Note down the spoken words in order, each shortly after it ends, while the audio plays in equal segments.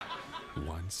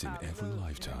Once in every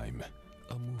lifetime,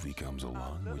 a movie comes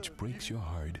along which breaks your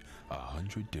heart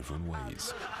 100 different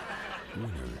ways.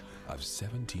 Winner of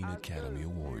 17 Academy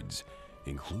Awards,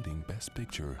 including Best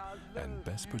Picture and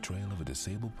Best Portrayal of a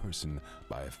Disabled Person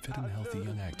by a fit and healthy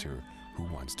young actor who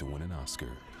wants to win an Oscar.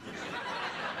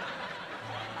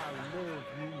 I love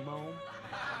you, Mom.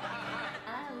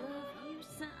 I love you,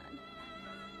 son.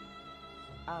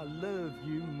 I love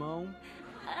you, Mom.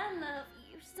 I love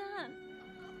you, son.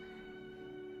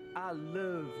 I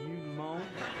love you, Mom.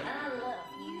 I love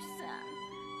you, son.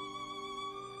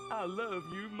 I love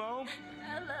you, Mom.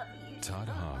 I love you, son. Todd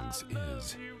Hoggs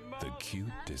is the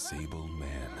cute disabled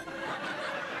man.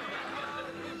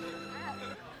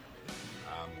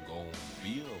 I'm gonna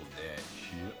build that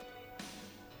ship.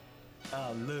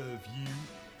 I love you.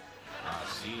 I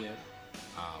said,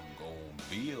 I'm gonna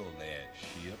build that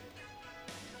ship.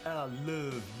 I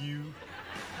love you.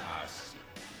 I said,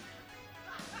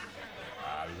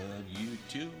 I love you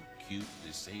too, cute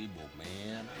disabled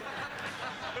man.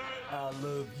 I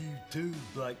love you too,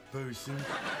 black person.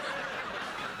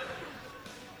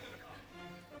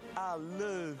 I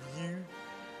love you,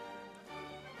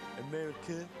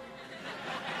 America.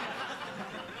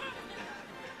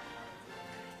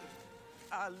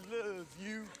 I love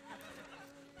you.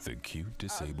 The cute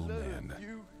disabled man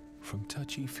You. from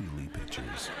Touchy Feely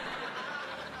Pictures.